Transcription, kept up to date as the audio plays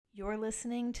You're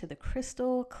listening to the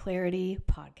Crystal Clarity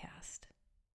Podcast.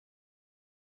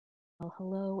 Well,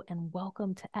 hello and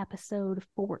welcome to episode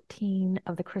 14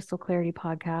 of the Crystal Clarity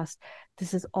Podcast.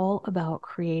 This is all about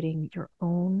creating your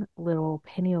own little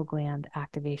pineal gland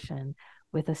activation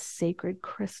with a sacred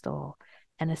crystal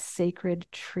and a sacred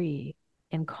tree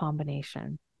in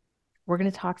combination. We're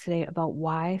going to talk today about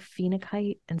why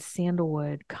Phenakite and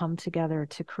Sandalwood come together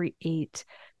to create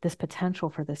this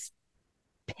potential for this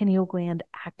pineal gland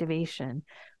activation.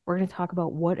 We're going to talk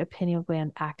about what a pineal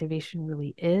gland activation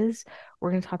really is.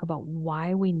 We're going to talk about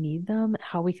why we need them,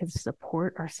 how we can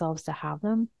support ourselves to have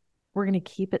them. We're going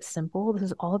to keep it simple. This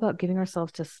is all about giving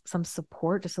ourselves just some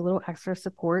support, just a little extra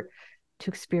support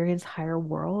to experience higher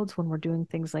worlds when we're doing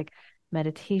things like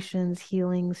meditations,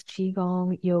 healings,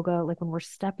 qigong, yoga, like when we're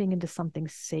stepping into something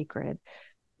sacred.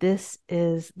 This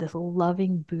is this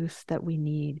loving boost that we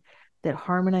need that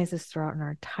harmonizes throughout our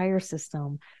entire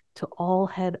system to all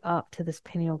head up to this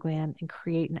pineal gland and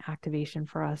create an activation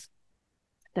for us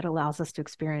that allows us to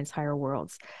experience higher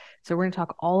worlds. So we're going to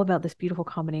talk all about this beautiful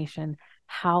combination,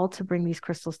 how to bring these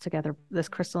crystals together, this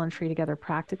crystal and tree together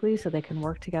practically so they can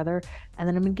work together. And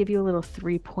then I'm going to give you a little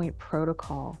 3-point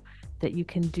protocol that you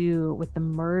can do with the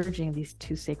merging of these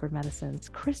two sacred medicines,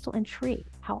 crystal and tree.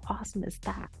 How awesome is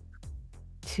that?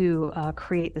 To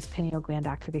create this pineal gland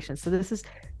activation. So this is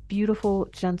beautiful,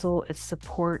 gentle, it's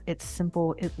support, it's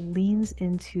simple, it leans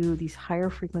into these higher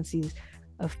frequencies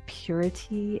of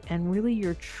purity and really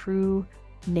your true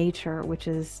nature, which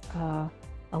is a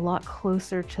lot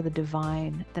closer to the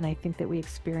divine than I think that we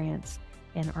experience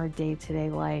in our day-to-day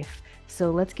life.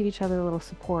 So let's give each other a little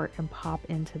support and pop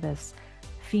into this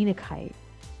Phenakite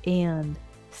and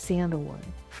Sandalwood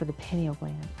for the pineal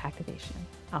gland activation.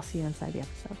 I'll see you inside the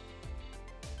episode.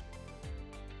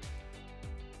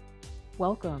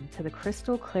 Welcome to the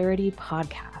Crystal Clarity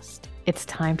Podcast. It's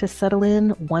time to settle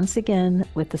in once again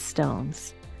with the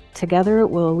stones. Together,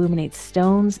 we'll illuminate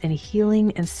stones in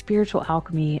healing and spiritual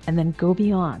alchemy and then go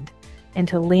beyond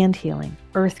into land healing,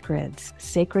 earth grids,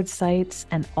 sacred sites,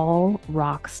 and all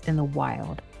rocks in the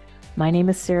wild. My name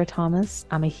is Sarah Thomas.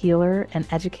 I'm a healer and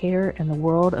educator in the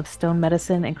world of stone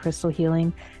medicine and crystal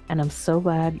healing, and I'm so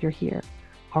glad you're here.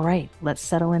 All right, let's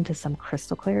settle into some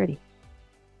crystal clarity.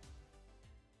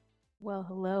 Well,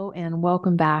 hello and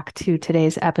welcome back to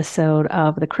today's episode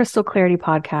of the Crystal Clarity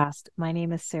Podcast. My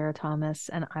name is Sarah Thomas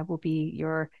and I will be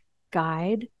your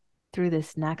guide through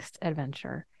this next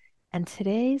adventure. And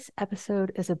today's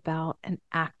episode is about an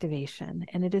activation,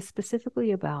 and it is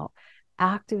specifically about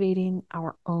activating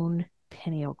our own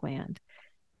pineal gland.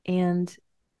 And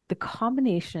the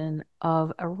combination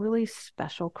of a really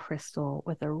special crystal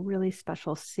with a really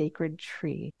special sacred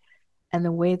tree and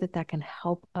the way that that can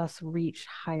help us reach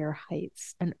higher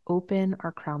heights and open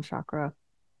our crown chakra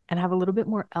and have a little bit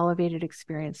more elevated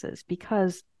experiences.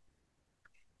 Because,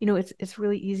 you know, it's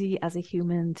really easy as a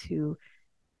human to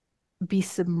be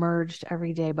submerged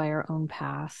every day by our own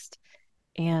past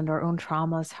and our own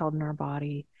traumas held in our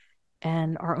body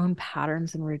and our own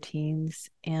patterns and routines,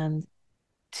 and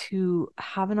to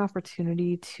have an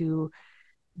opportunity to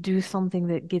do something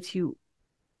that gets you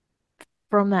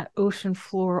from that ocean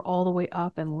floor all the way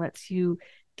up and lets you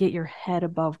get your head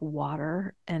above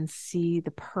water and see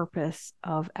the purpose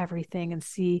of everything and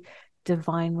see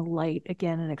divine light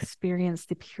again and experience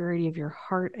the purity of your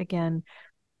heart again.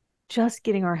 Just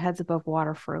getting our heads above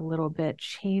water for a little bit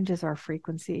changes our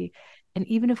frequency. And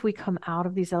even if we come out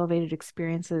of these elevated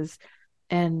experiences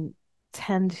and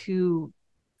tend to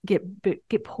get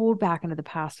pulled back into the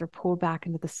past or pulled back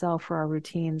into the self for our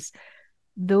routines,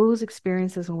 those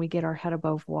experiences when we get our head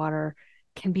above water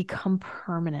can become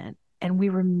permanent, and we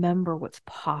remember what's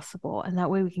possible. And that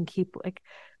way we can keep like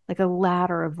a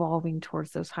ladder evolving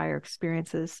towards those higher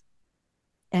experiences.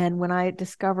 And when I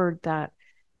discovered that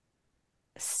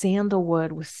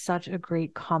Sandalwood was such a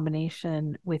great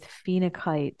combination with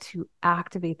Phenakite to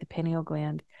activate the pineal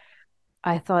gland,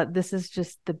 I thought this is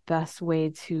just the best way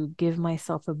to give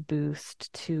myself a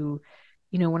boost to,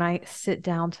 you know, when I sit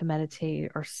down to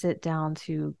meditate or sit down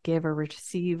to give or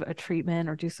receive a treatment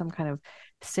or do some kind of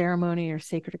ceremony or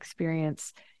sacred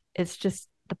experience, it's just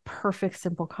the perfect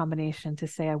simple combination to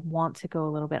say, I want to go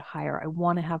a little bit higher. I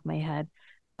want to have my head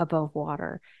above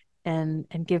water and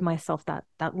give myself that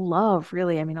love,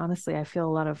 really. I mean, honestly, I feel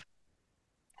a lot of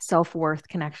self-worth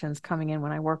connections coming in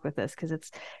when I work with this, because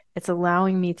it's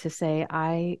allowing me to say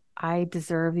I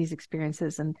deserve these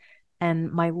experiences,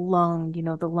 and my lung, you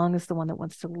know, the lung is the one that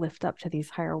wants to lift up to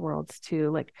these higher worlds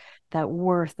too. Like that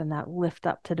worth and that lift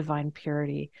up to divine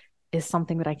purity is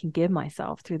something that I can give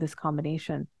myself through this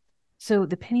combination. So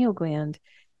the pineal gland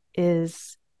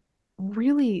is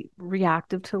really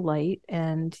reactive to light,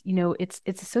 and it's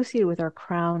associated with our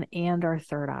crown and our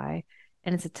third eye,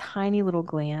 and it's a tiny little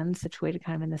gland situated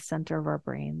kind of in the center of our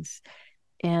brains,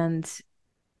 and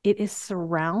it is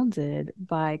surrounded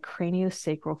by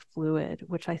craniosacral fluid,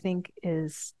 which I think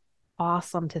is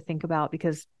awesome to think about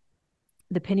because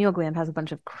the pineal gland has a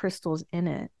bunch of crystals in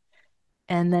it,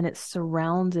 and then it's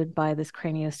surrounded by this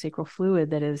craniosacral fluid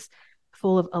that is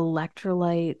full of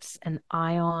electrolytes and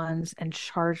ions and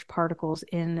charged particles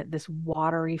in this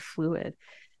watery fluid.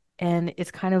 And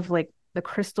it's kind of like the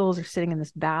crystals are sitting in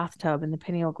this bathtub in the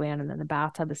pineal gland, and then the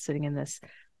bathtub is sitting in this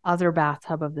other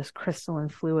bathtub of this crystalline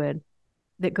fluid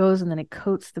that goes, and then it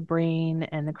coats the brain,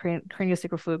 and the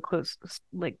craniosacral fluid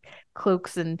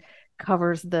cloaks and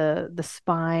covers the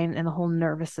spine and the whole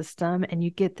nervous system, and you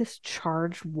get this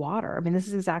charged water. I mean, this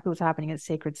is exactly what's happening at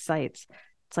sacred sites.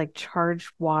 It's like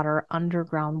charged water,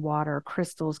 underground water,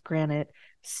 crystals, granite,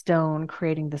 stone,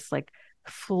 creating this like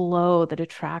flow that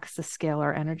attracts the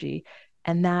scalar energy.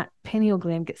 And that pineal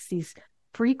gland gets these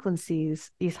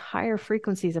frequencies, these higher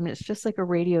frequencies. I mean, it's just like a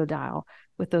radio dial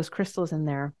with those crystals in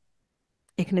there.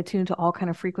 It can attune to all kind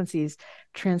of frequencies,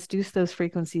 transduce those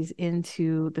frequencies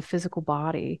into the physical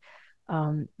body.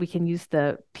 We can use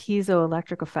the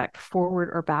piezoelectric effect forward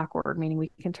or backward, meaning we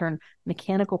can turn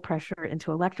mechanical pressure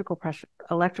into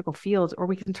electrical fields, or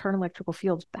we can turn electrical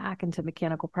fields back into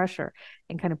mechanical pressure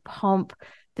and kind of pump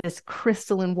this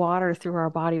crystalline water through our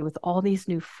body with all these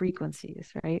new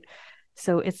frequencies, right?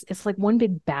 So it's like one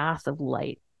big bath of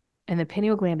light. And the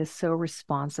pineal gland is so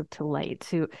responsive to light.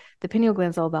 To the pineal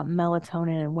gland is all about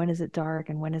melatonin and when is it dark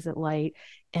and when is it light.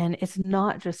 And it's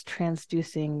not just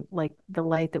transducing like the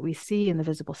light that we see in the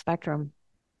visible spectrum.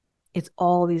 It's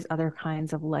all these other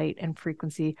kinds of light and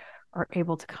frequency are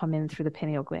able to come in through the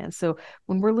pineal gland. So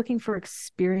when we're looking for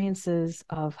experiences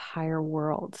of higher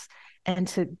worlds and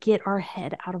to get our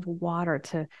head out of water,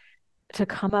 to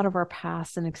come out of our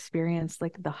past and experience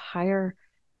like the higher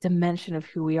dimension of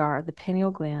who we are, the pineal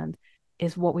gland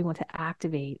is what we want to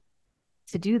activate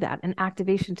to do that. And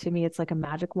activation to me, it's like a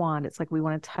magic wand. It's like we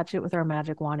want to touch it with our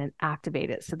magic wand and activate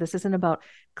it. So this isn't about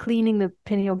cleaning the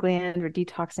pineal gland or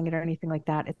detoxing it or anything like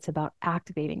that. It's about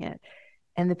activating it.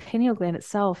 And the pineal gland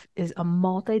itself is a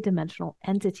multidimensional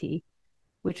entity,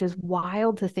 which is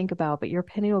wild to think about. But your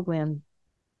pineal gland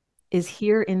is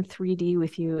here in 3D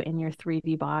with you in your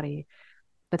 3D body.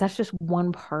 But that's just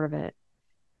one part of it.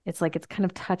 It's like it's kind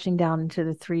of touching down into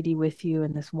the 3D with you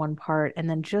in this one part. And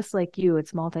then just like you,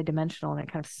 it's multidimensional and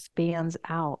it kind of spans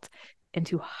out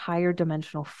into higher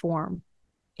dimensional form.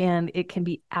 And it can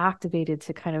be activated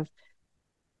to kind of,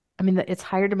 I mean, its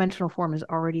higher dimensional form is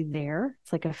already there.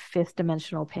 It's like a fifth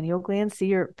dimensional pineal gland. See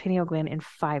your pineal gland in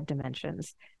 5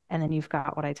 dimensions. And then you've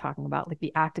got what I'm talking about. Like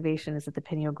the activation is that the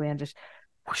pineal gland just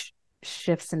whoosh,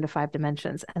 shifts into 5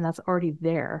 dimensions, and that's already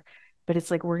there. But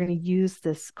it's like we're going to use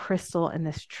this crystal and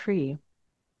this tree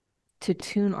to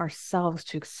tune ourselves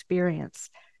to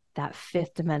experience that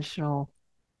 5th dimensional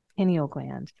pineal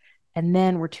gland. And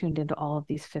then we're tuned into all of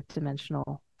these 5th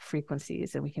dimensional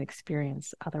frequencies, and we can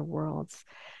experience other worlds.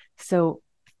 So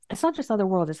it's not just other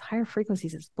worlds, it's higher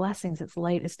frequencies, it's blessings, it's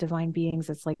light, it's divine beings.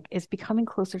 It's like it's becoming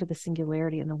closer to the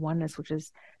singularity and the oneness, which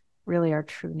is really our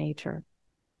true nature.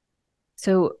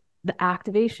 So the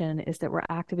activation is that we're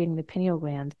activating the pineal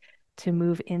gland to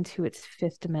move into its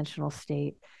 5th dimensional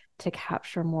state, to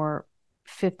capture more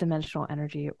 5th dimensional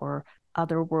energy or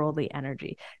otherworldly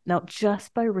energy. Now,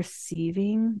 just by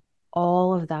receiving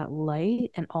all of that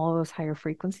light and all those higher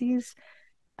frequencies,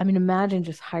 I mean, imagine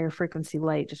just higher frequency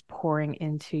light just pouring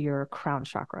into your crown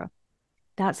chakra.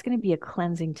 That's going to be a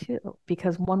cleansing too,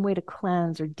 because one way to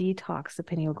cleanse or detox the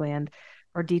pineal gland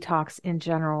or detox in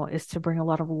general is to bring a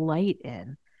lot of light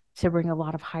in, to bring a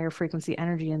lot of higher frequency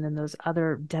energy, and then those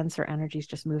other denser energies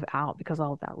just move out because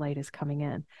all of that light is coming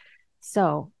in.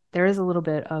 So there is a little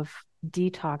bit of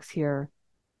detox here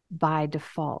by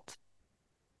default.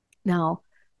 Now,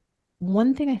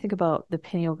 one thing I think about the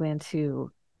pineal gland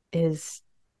too is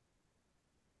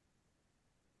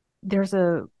there's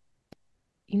a,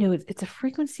 it's a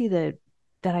frequency that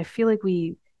I feel like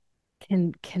we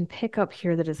can pick up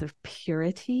here that is of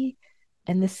purity.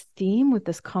 And this theme with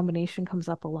this combination comes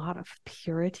up a lot of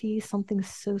purity, something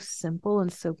so simple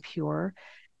and so pure,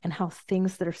 and how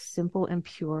things that are simple and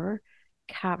pure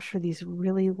capture these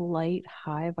really light,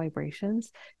 high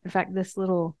vibrations. In fact, this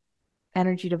little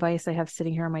energy device I have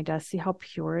sitting here on my desk, see how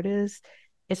pure it is?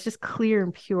 It's just clear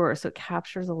and pure. So it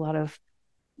captures a lot of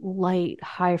light,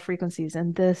 high frequencies.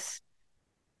 And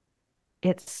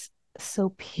it's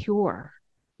so pure.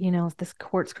 This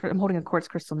quartz, I'm holding a quartz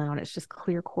crystal now, and it's just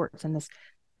clear quartz, and this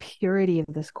purity of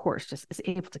this quartz just is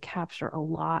able to capture a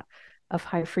lot of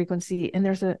high frequency. And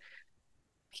there's a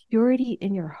purity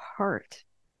in your heart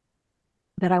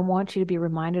that I want you to be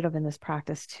reminded of in this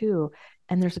practice too.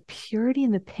 And there's a purity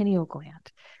in the pineal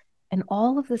gland. And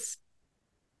all of this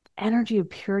energy of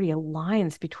purity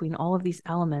aligns between all of these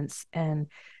elements. And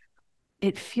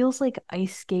it feels like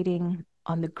ice skating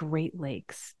on the Great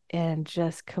Lakes and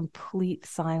just complete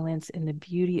silence in the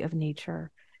beauty of nature.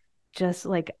 Just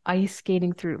like ice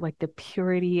skating through like the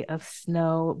purity of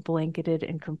snow blanketed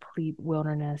in complete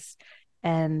wilderness.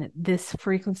 And this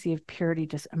frequency of purity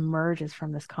just emerges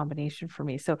from this combination for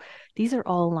me. So these are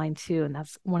all aligned too. And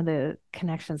that's one of the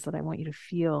connections that I want you to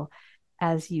feel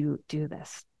as you do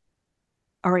this.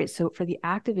 All right. So for the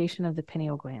activation of the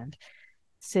pineal gland,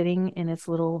 sitting in its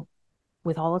little,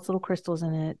 with all its little crystals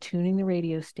in it, tuning the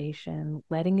radio station,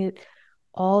 letting it,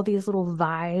 all these little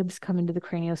vibes come into the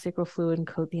craniosacral fluid and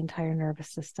coat the entire nervous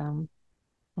system.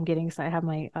 I'm getting excited. I have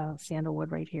my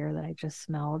sandalwood right here that I just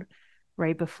smelled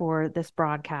right before this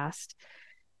broadcast.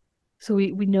 So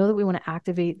we know that we want to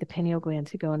activate the pineal gland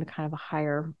to go into kind of a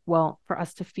higher, well, for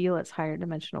us to feel its higher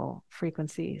dimensional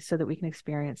frequency so that we can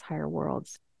experience higher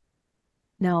worlds.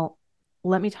 Now,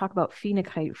 let me talk about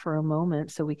phenakite for a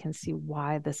moment so we can see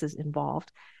why this is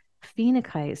involved.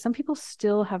 Phenakite, some people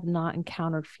still have not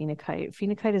encountered phenakite.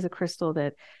 Phenakite is a crystal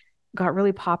that got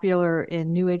really popular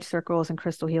in New Age circles and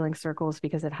crystal healing circles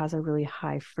because it has a really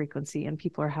high frequency and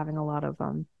people are having a lot of,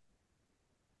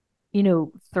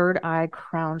 third eye,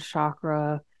 crown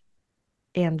chakra,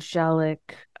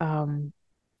 angelic,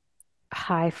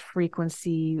 high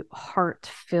frequency, heart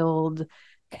filled,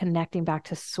 connecting back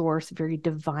to source, very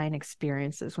divine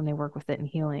experiences when they work with it in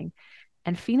healing.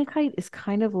 And phenakite is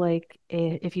kind of like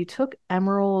if you took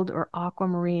emerald or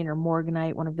aquamarine or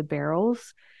morganite, one of the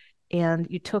beryls, and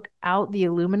you took out the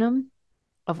aluminum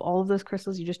of all of those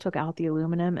crystals, you just took out the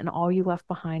aluminum, and all you left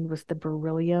behind was the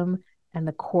beryllium and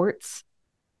the quartz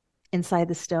inside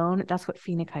the stone. That's what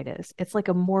phenakite is. It's like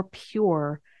a more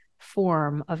pure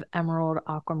form of emerald,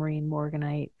 aquamarine,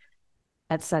 morganite,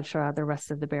 etc., the rest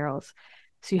of the beryls.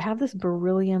 So you have this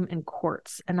beryllium and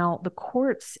quartz. And now the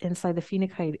quartz inside the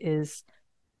phenakite is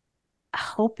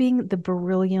helping the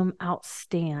beryllium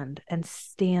outstand and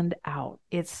stand out.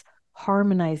 It's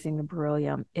harmonizing the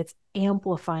beryllium. It's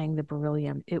amplifying the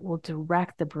beryllium. It will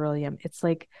direct the beryllium.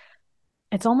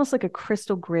 It's almost like a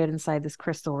crystal grid inside this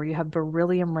crystal where you have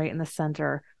beryllium right in the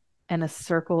center and a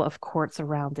circle of quartz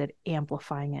around it,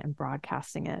 amplifying it and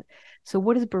broadcasting it. So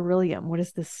what is beryllium? What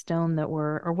is this stone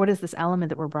or what is this element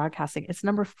that we're broadcasting? It's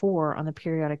number 4 on the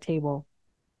periodic table.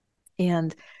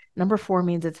 And number 4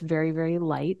 means it's very, very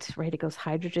light, right? It goes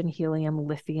hydrogen, helium,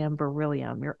 lithium,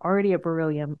 beryllium. You're already at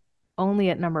beryllium, only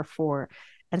at number 4.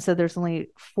 And so there's only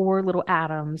 4 little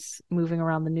atoms moving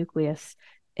around the nucleus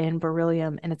in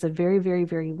beryllium. And it's a very, very,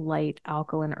 very light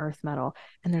alkaline earth metal.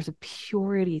 And there's a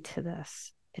purity to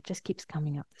this. It just keeps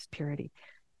coming up, this purity.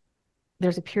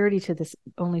 There's a purity to this,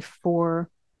 only 4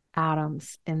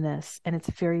 atoms in this, and it's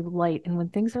very light. And when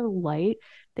things are light,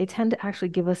 they tend to actually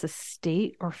give us a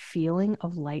state or feeling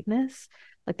of lightness.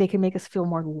 Like they can make us feel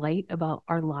more light about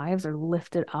our lives or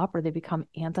lift it up, or they become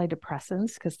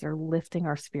antidepressants because they're lifting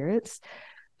our spirits.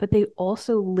 But they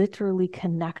also literally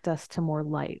connect us to more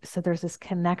light. So there's this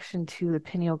connection to the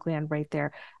pineal gland right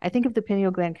there. I think if the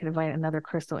pineal gland could invite another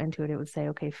crystal into it, it would say,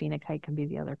 okay, phenakite can be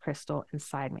the other crystal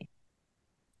inside me.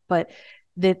 But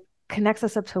that connects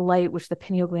us up to light, which the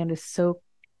pineal gland is so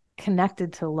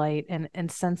connected to light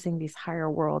and sensing these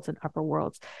higher worlds and upper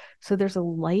worlds. So there's a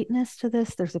lightness to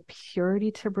this. There's a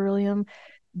purity to beryllium.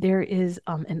 There is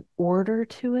an order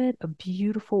to it, a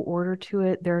beautiful order to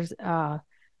it. There's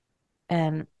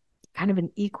and kind of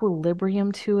an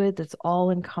equilibrium to it that's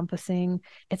all encompassing.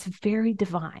 It's very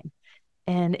divine.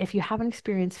 And if you haven't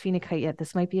experienced phenakite yet,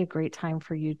 this might be a great time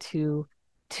for you to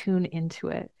tune into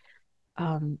it.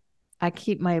 I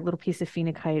keep my little piece of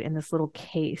phenakite in this little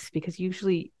case because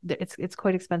usually it's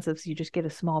quite expensive. So you just get a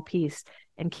small piece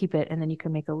and keep it, and then you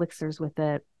can make elixirs with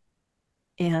it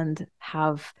and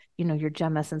have, your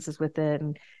gem essences with it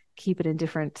and keep it in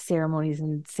different ceremonies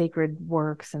and sacred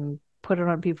works and put it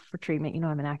on people for treatment.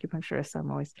 I'm an acupuncturist, so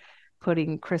I'm always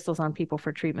putting crystals on people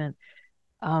for treatment.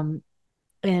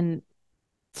 And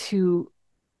to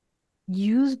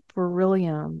use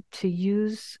beryllium, to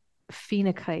use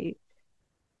phenakite,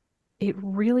 it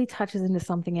really touches into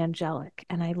something angelic.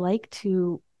 And I like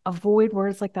to avoid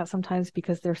words like that sometimes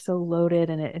because they're so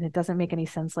loaded and it doesn't make any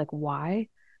sense, like why.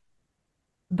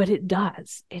 But it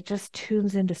does. It just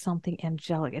tunes into something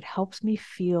angelic. It helps me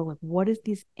feel like, what is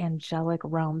these angelic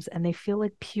realms? And they feel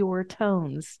like pure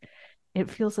tones.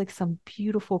 It feels like some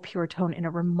beautiful pure tone. And it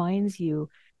reminds you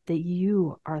that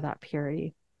you are that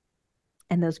purity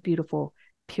and those beautiful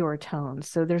pure tones.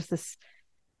 So there's this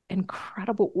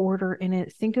incredible order in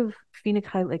it. Think of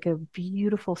Phenakite like a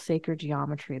beautiful sacred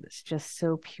geometry that's just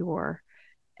so pure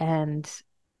and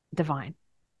divine.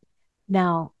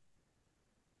 Now,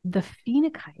 the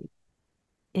Phenakite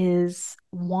is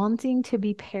wanting to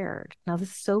be paired. Now, this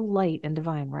is so light and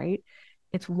divine, right?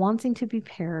 It's wanting to be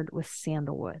paired with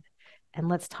sandalwood. And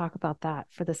let's talk about that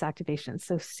for this activation.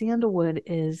 So, sandalwood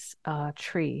is a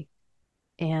tree,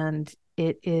 and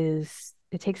it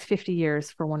takes 50 years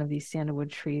for one of these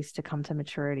sandalwood trees to come to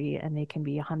maturity, and they can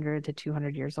be 100 to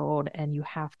 200 years old, and you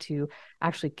have to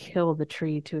actually kill the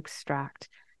tree to extract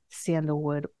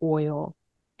sandalwood oil,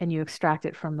 and you extract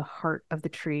it from the heart of the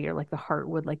tree, or like the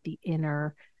heartwood, like the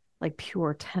inner, like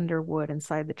pure tender wood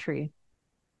inside the tree.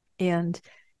 And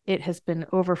it has been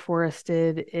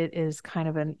overforested. It is kind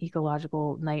of an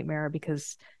ecological nightmare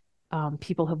because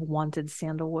people have wanted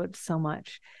sandalwood so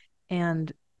much.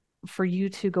 And for you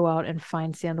to go out and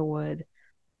find sandalwood,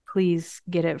 please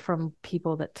get it from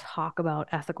people that talk about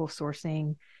ethical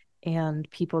sourcing, and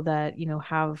people that, you know,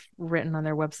 have written on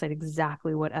their website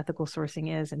exactly what ethical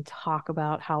sourcing is and talk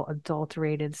about how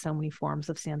adulterated so many forms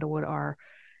of sandalwood are,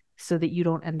 so that you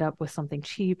don't end up with something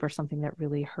cheap or something that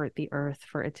really hurt the earth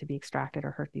for it to be extracted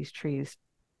or hurt these trees.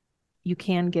 You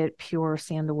can get pure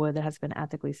sandalwood that has been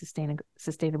ethically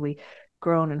sustainably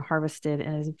grown and harvested,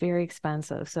 and is very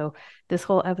expensive. So this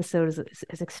whole episode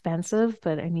is expensive,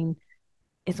 but I mean,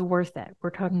 it's worth it. We're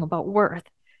talking about worth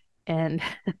and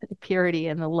purity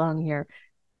in the lung here.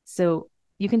 So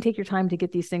you can take your time to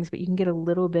get these things, but you can get a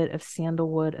little bit of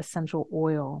sandalwood essential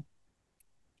oil,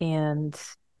 and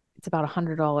it's about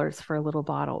 $100 for a little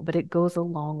bottle, but it goes a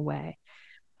long way.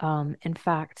 In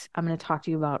fact, I'm going to talk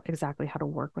to you about exactly how to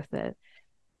work with it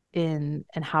and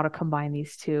how to combine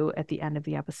these two at the end of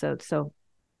the episode. So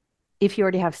if you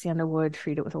already have sandalwood,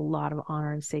 treat it with a lot of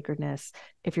honor and sacredness.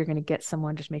 If you're going to get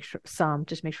someone, just make sure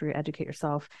you educate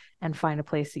yourself and find a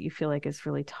place that you feel like is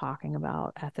really talking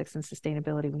about ethics and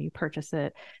sustainability when you purchase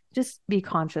it. Just be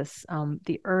conscious.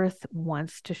 The earth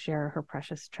wants to share her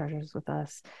precious treasures with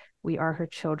us. We are her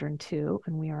children too,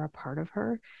 and we are a part of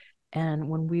her. And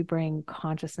when we bring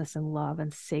consciousness and love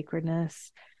and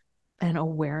sacredness and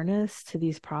awareness to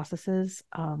these processes,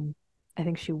 I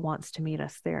think she wants to meet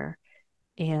us there.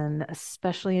 And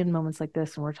especially in moments like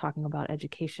this, when we're talking about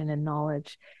education and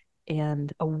knowledge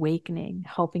and awakening,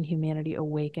 helping humanity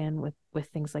awaken with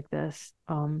things like this,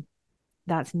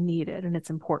 that's needed and it's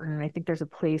important. And I think there's a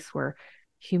place where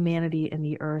humanity and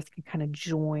the earth can kind of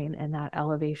join in that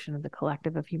elevation of the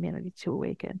collective of humanity to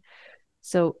awaken.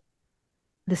 So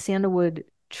the sandalwood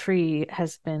tree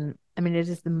has been, I mean, it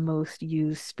is the most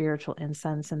used spiritual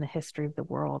incense in the history of the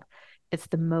world. It's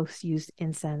the most used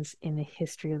incense in the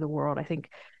history of the world. I think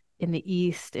in the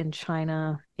East, in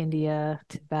China, India,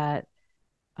 Tibet,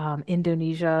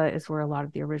 Indonesia is where a lot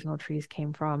of the original trees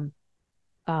came from.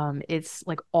 It's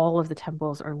like all of the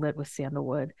temples are lit with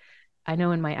sandalwood. I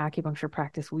know in my acupuncture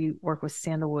practice, we work with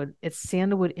sandalwood. It's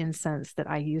sandalwood incense that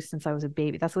I use since I was a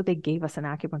baby. That's what they gave us in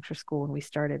acupuncture school when we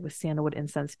started, with sandalwood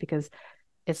incense, because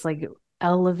it's like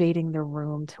elevating the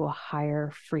room to a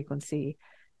higher frequency.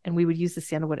 And we would use the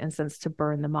sandalwood incense to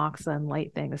burn the moxa and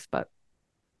light things. But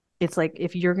it's like,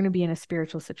 if you're going to be in a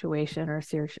spiritual situation or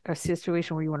a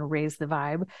situation where you want to raise the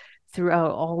vibe throughout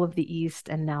all of the East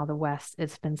and now the West,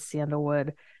 it's been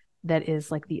sandalwood that is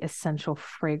like the essential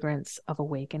fragrance of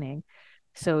awakening.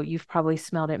 So you've probably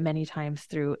smelled it many times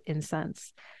through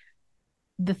incense.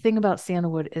 The thing about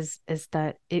sandalwood is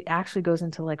that it actually goes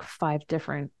into like 5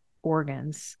 different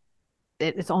organs.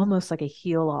 It's almost like a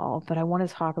heal-all, but I want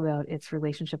to talk about its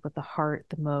relationship with the heart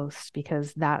the most,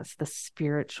 because that's the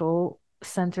spiritual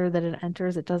center that it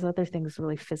enters. It does other things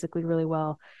really physically really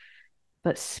well,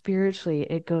 but spiritually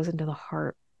it goes into the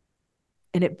heart,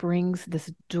 and it brings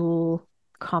this dual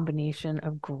combination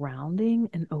of grounding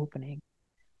and opening.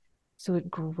 So it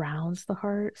grounds the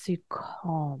heart, so you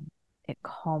it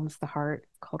calms the heart.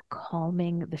 It's called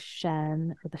calming the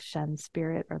Shen, or the Shen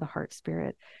spirit, or the heart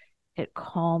spirit. It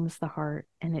calms the heart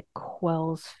and it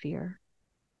quells fear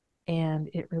and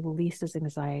it releases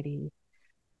anxiety.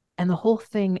 And the whole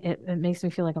thing, it makes me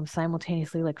feel like I'm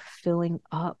simultaneously like filling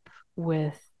up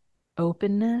with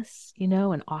openness, you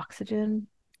know, and oxygen.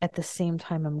 At the same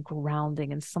time, I'm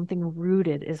grounding, and something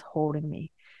rooted is holding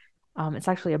me. It's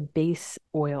actually a base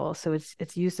oil. So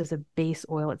it's used as a base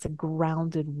oil. It's a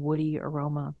grounded, woody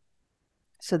aroma.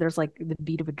 So there's like the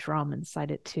beat of a drum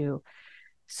inside it too.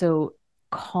 So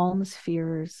calms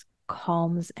fears,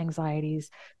 calms anxieties,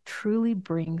 truly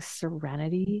brings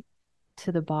serenity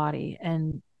to the body.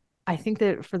 And I think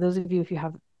that for those of you, if you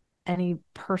have any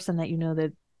person that you know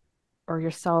that, or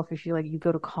yourself, if you like, you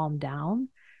go to calm down,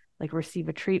 like receive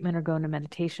a treatment or go into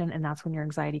meditation, and that's when your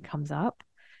anxiety comes up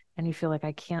and you feel like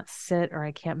I can't sit or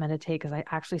I can't meditate because I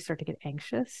actually start to get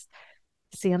anxious,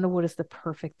 sandalwood is the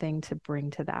perfect thing to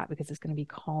bring to that because it's going to be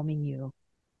calming you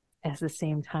at the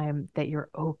same time that you're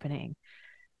opening.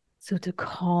 So to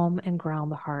calm and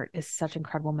ground the heart is such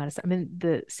incredible medicine. I mean,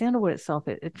 the sandalwood itself,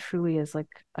 it truly is like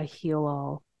a heal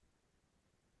all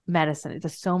medicine. It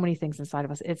does so many things inside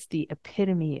of us. It's the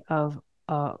epitome of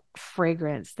a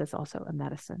fragrance that's also a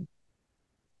medicine.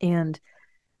 And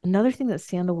another thing that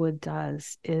sandalwood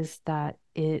does is that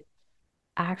it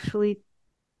actually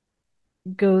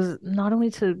goes not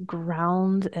only to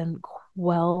ground and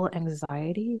quell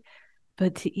anxiety,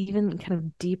 but to even kind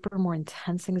of deeper, more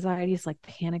intense anxieties like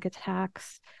panic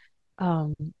attacks,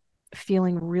 um,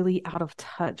 feeling really out of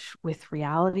touch with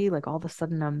reality. Like all of a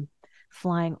sudden I'm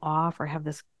flying off or have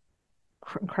this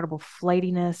incredible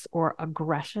flightiness or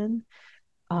aggression,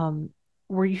 um,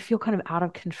 where you feel kind of out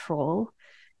of control.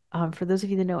 For those of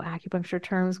you that know acupuncture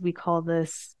terms, we call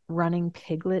this running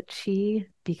piglet chi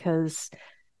because,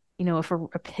 if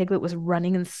a piglet was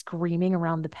running and screaming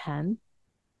around the pen,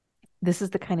 this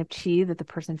is the kind of chi that the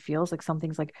person feels, like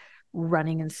something's like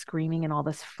running and screaming in all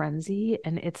this frenzy.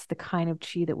 And it's the kind of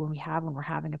chi that when we're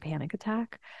having a panic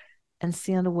attack. And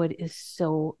sandalwood is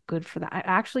so good for that. I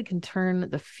actually can turn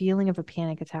the feeling of a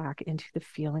panic attack into the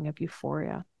feeling of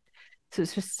euphoria. So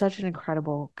it's just such an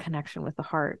incredible connection with the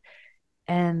heart.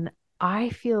 And I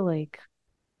feel like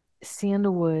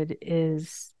sandalwood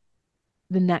is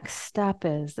the next step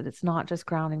is that it's not just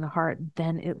grounding the heart,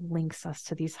 then it links us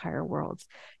to these higher worlds.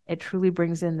 It truly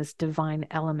brings in this divine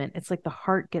element. It's like the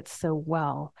heart gets so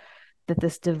well that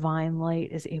this divine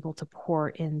light is able to pour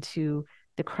into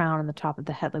the crown and the top of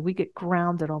the head. Like we get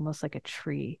grounded almost like a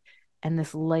tree, and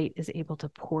this light is able to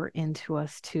pour into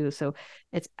us too. So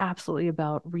it's absolutely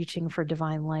about reaching for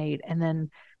divine light. And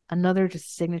then another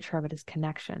just signature of it is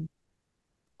connection.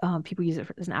 People use it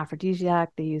as an aphrodisiac.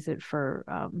 They use it for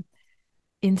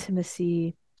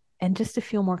intimacy and just to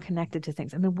feel more connected to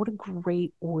things. I mean, what a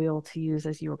great oil to use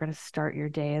as you were going to start your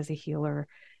day as a healer,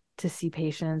 to see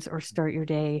patients, or start your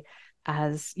day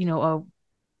as,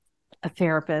 a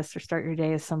therapist, or start your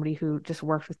day as somebody who just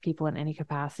works with people in any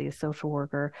capacity, a social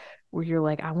worker, where you're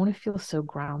like, I want to feel so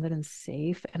grounded and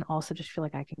safe and also just feel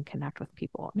like I can connect with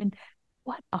people. I mean,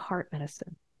 what a heart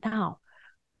medicine. Now,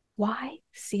 why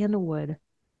sandalwood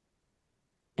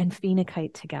and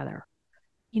phenakite together?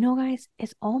 Guys,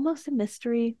 it's almost a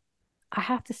mystery. I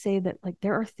have to say that like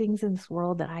there are things in this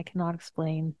world that I cannot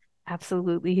explain.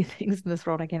 Absolutely things in this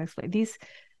world I can't explain.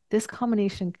 This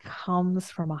combination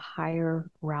comes from a higher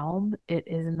realm. It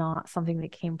is not something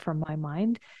that came from my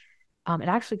mind. It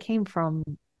actually came from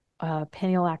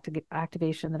pineal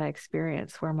activation that I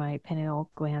experienced, where my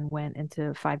pineal gland went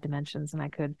into 5 dimensions and I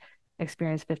could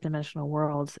experience fifth dimensional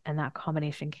worlds. And that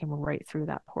combination came right through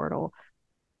that portal,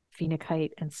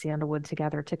 phenakite and sandalwood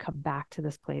together to come back to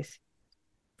this place.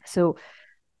 So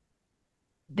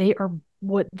they are,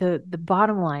 what the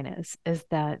bottom line is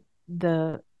that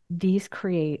these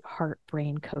create heart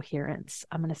brain coherence.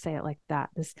 I'm going to say it like that.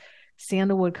 This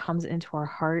sandalwood comes into our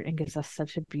heart and gives us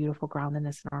such a beautiful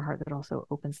groundedness in our heart that also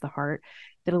opens the heart,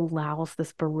 that allows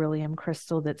this beryllium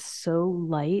crystal that's so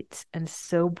light and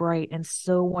so bright and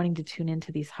so wanting to tune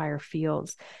into these higher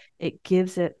fields. It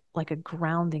gives it like a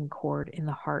grounding cord in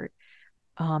the heart.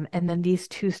 And then these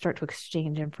two start to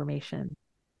exchange information.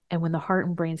 And when the heart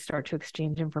and brain start to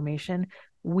exchange information,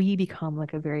 we become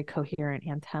like a very coherent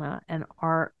antenna, and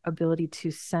our ability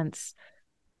to sense,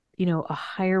 a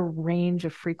higher range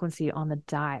of frequency on the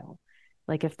dial.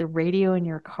 Like if the radio in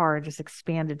your car just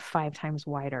expanded 5 times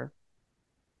wider,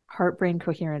 heart brain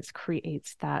coherence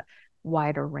creates that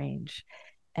wider range.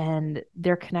 And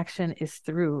their connection is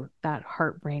through that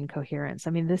heart brain coherence.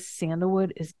 I mean, this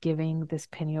sandalwood is giving this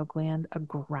pineal gland a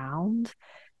ground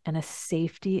and a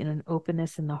safety and an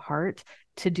openness in the heart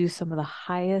to do some of the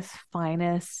highest,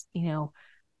 finest,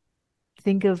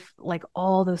 think of like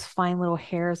all those fine little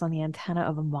hairs on the antenna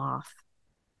of a moth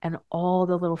and all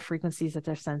the little frequencies that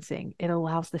they're sensing. It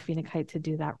allows the phenakite to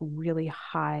do that really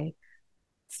high,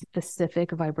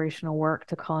 specific vibrational work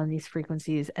to call in these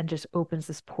frequencies, and just opens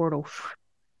this portal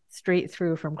straight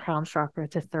through from crown chakra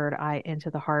to third eye into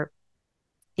the heart,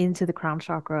 into the crown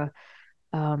chakra,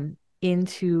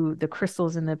 into the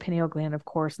crystals in the pineal gland, of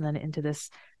course, and then into this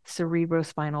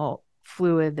cerebrospinal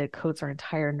fluid that coats our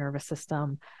entire nervous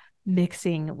system,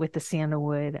 mixing with the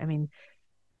sandalwood. I mean,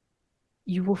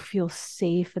 you will feel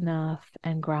safe enough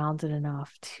and grounded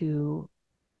enough to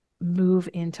move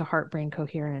into heart brain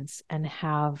coherence and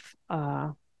have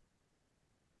the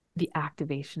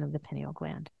activation of the pineal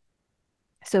gland.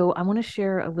 So I want to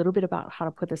share a little bit about how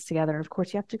to put this together. Of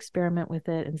course, you have to experiment with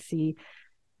it and see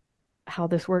how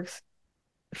this works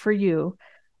for you.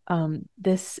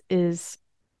 This is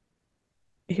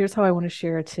Here's how I want to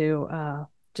share it to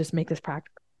just make this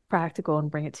practical and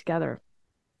bring it together.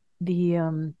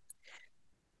 The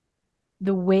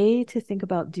way to think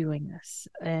about doing this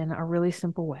in a really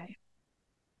simple way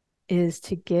is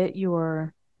to get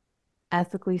your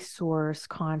ethically sourced,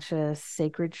 conscious,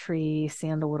 sacred tree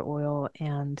sandalwood oil.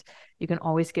 And you can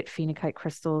always get phenakite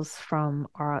crystals from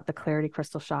the Clarity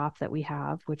Crystal shop that we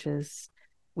have, which is,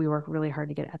 we work really hard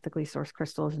to get ethically sourced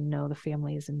crystals and know the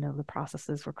families and know the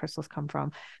processes where crystals come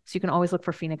from. So you can always look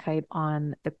for phenakite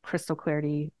on the Crystal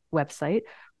Clarity website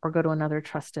or go to another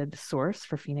trusted source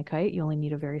for phenakite. You only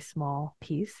need a very small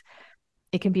piece.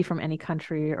 It can be from any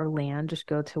country or land. Just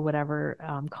go to whatever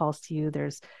calls to you.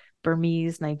 There's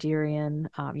Burmese, Nigerian,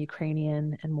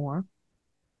 Ukrainian, and more.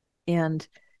 And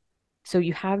so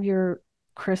you have your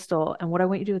crystal. And what I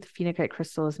want you to do with the phenakite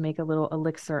crystal is make a little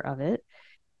elixir of it.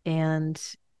 And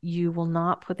you will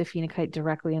not put the phenakite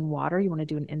directly in water. You want to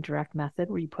do an indirect method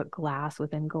where you put glass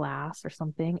within glass or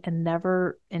something, and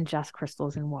never ingest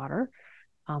crystals in water.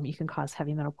 You can cause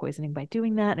heavy metal poisoning by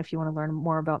doing that. And if you want to learn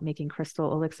more about making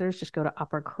crystal elixirs, just go to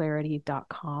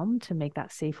upperclarity.com to make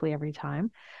that safely every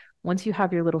time. Once you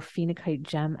have your little phenakite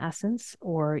gem essence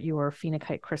or your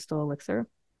phenakite crystal elixir,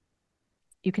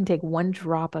 you can take 1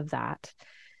 drop of that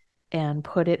and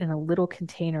put it in a little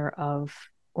container of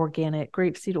organic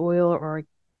grapeseed oil or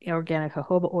organic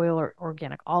jojoba oil or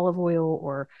organic olive oil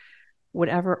or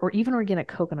whatever, or even organic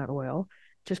coconut oil.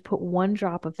 Just put 1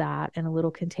 drop of that in a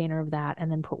little container of that,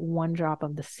 and then put 1 drop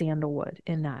of the sandalwood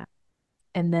in that.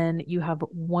 And then you have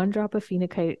 1 drop of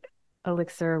phenakite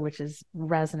elixir, which is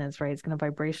resonance, right? It's going to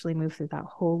vibrationally move through that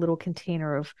whole little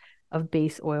container of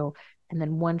base oil, and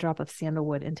then 1 drop of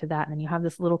sandalwood into that. And then you have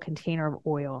this little container of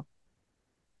oil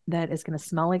that is going to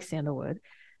smell like sandalwood,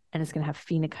 and it's going to have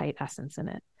phenakite essence in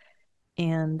it.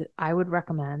 And I would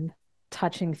recommend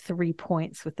touching 3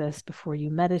 points with this before you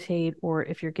meditate, or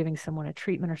if you're giving someone a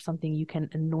treatment or something, you can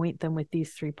anoint them with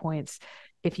these 3 points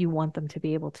if you want them to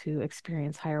be able to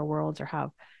experience higher worlds or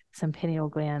have some pineal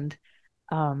gland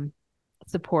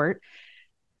support.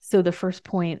 So the first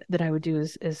point that I would do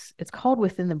is it's called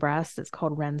within the breast. It's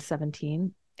called Ren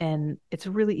 17. And it's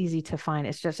really easy to find.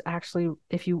 It's just actually,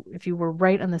 if you were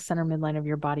right on the center midline of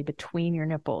your body between your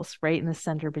nipples, right in the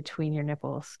center between your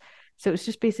nipples. So it's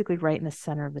just basically right in the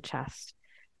center of the chest.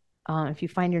 If you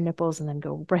find your nipples and then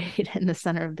go right in the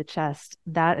center of the chest,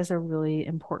 that is a really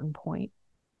important point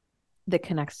that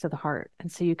connects to the heart.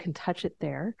 And so you can touch it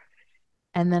there.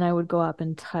 And then I would go up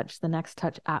and touch the next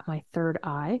touch at my 3rd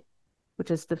eye,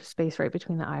 which is the space right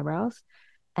between the eyebrows.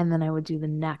 And then I would do the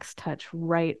next touch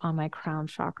right on my crown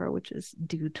chakra, which is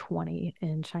do 20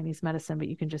 in Chinese medicine, but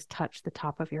you can just touch the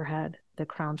top of your head, the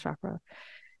crown chakra.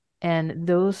 And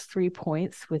those 3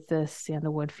 points with the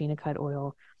sandalwood phenakite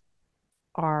oil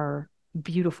are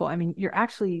beautiful. I mean, you're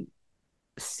actually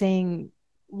saying,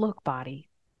 look, body,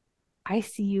 I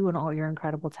see you and all your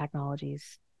incredible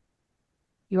technologies.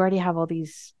 You already have all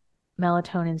these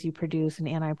melatonins you produce and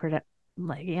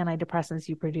antidepressants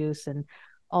you produce and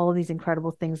all of these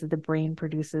incredible things that the brain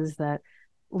produces that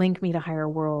link me to higher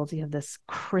worlds. You have this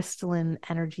crystalline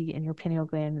energy in your pineal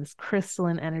gland, this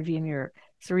crystalline energy in your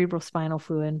cerebral spinal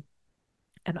fluid.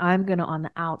 And I'm going to, on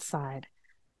the outside,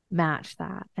 match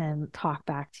that and talk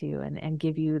back to you and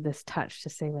give you this touch to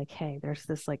say, like, hey, there's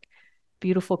this like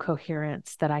beautiful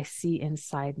coherence that I see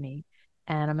inside me.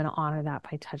 And I'm going to honor that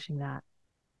by touching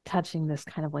this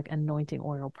kind of like anointing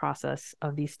oil process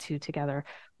of these 2 together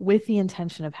with the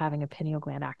intention of having a pineal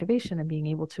gland activation and being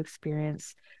able to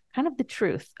experience kind of the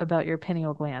truth about your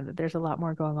pineal gland, that there's a lot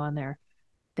more going on there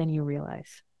than you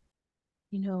realize.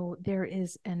 You know, there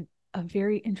is a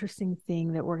very interesting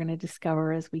thing that we're going to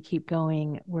discover as we keep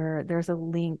going, where there's a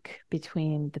link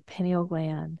between the pineal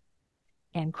gland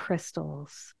and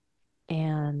crystals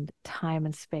and time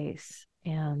and space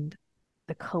and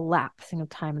the collapsing of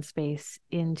time and space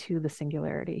into the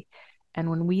singularity. And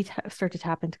when we start to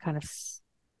tap into kind of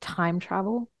time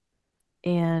travel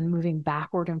and moving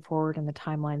backward and forward in the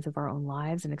timelines of our own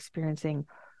lives and experiencing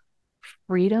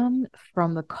freedom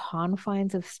from the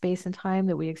confines of space and time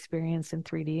that we experience in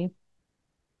 3D,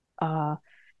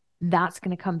 that's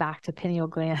going to come back to pineal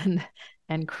gland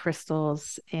and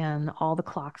crystals, and all the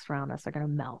clocks around us are going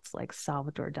to melt like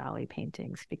Salvador Dali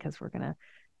paintings because we're going to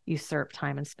usurp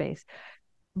time and space.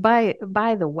 By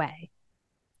the way,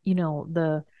 you know,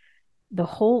 the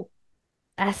whole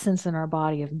essence in our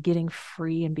body of getting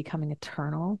free and becoming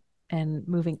eternal and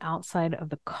moving outside of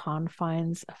the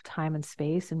confines of time and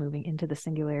space and moving into the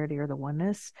singularity or the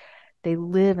oneness, They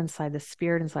live inside the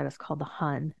spirit inside us called the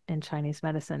Hun in Chinese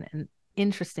medicine. And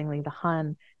interestingly,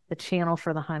 the channel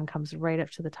for the Hun comes right up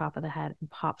to the top of the head and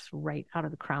pops right out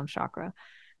of the crown chakra.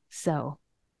 So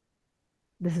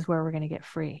this is where we're going to get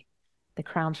free, the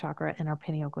crown chakra and our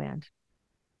pineal gland.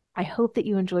 I hope that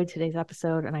you enjoyed today's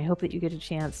episode, and I hope that you get a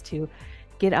chance to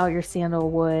get out your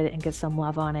sandalwood and get some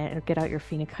love on it, or get out your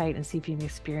phenakite and see if you can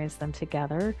experience them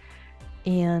together.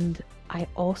 And I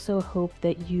also hope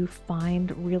that you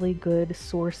find really good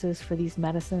sources for these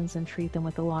medicines and treat them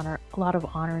with a lot of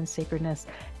honor and sacredness,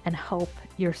 and help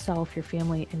yourself, your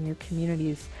family, and your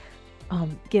communities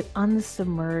get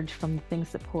unsubmerged from the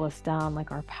things that pull us down,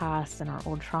 like our past and our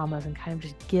old traumas, and kind of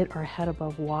just get our head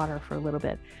above water for a little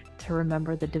bit to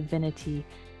remember the divinity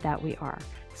that we are.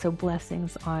 So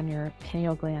blessings on your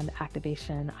pineal gland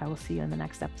activation. I will see you in the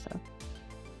next episode.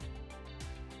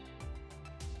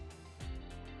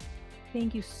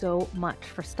 Thank you so much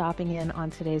for stopping in on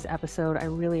today's episode. I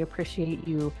really appreciate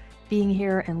you being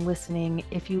here and listening.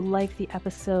 If you like the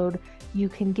episode, you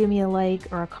can give me a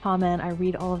like or a comment. I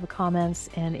read all of the comments.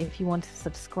 And if you want to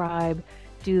subscribe,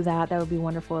 do that. That would be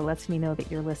wonderful. It lets me know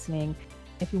that you're listening.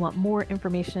 If you want more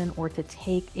information or to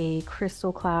take a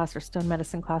crystal class or stone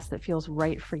medicine class that feels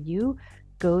right for you,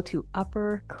 go to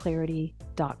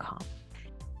upperclarity.com.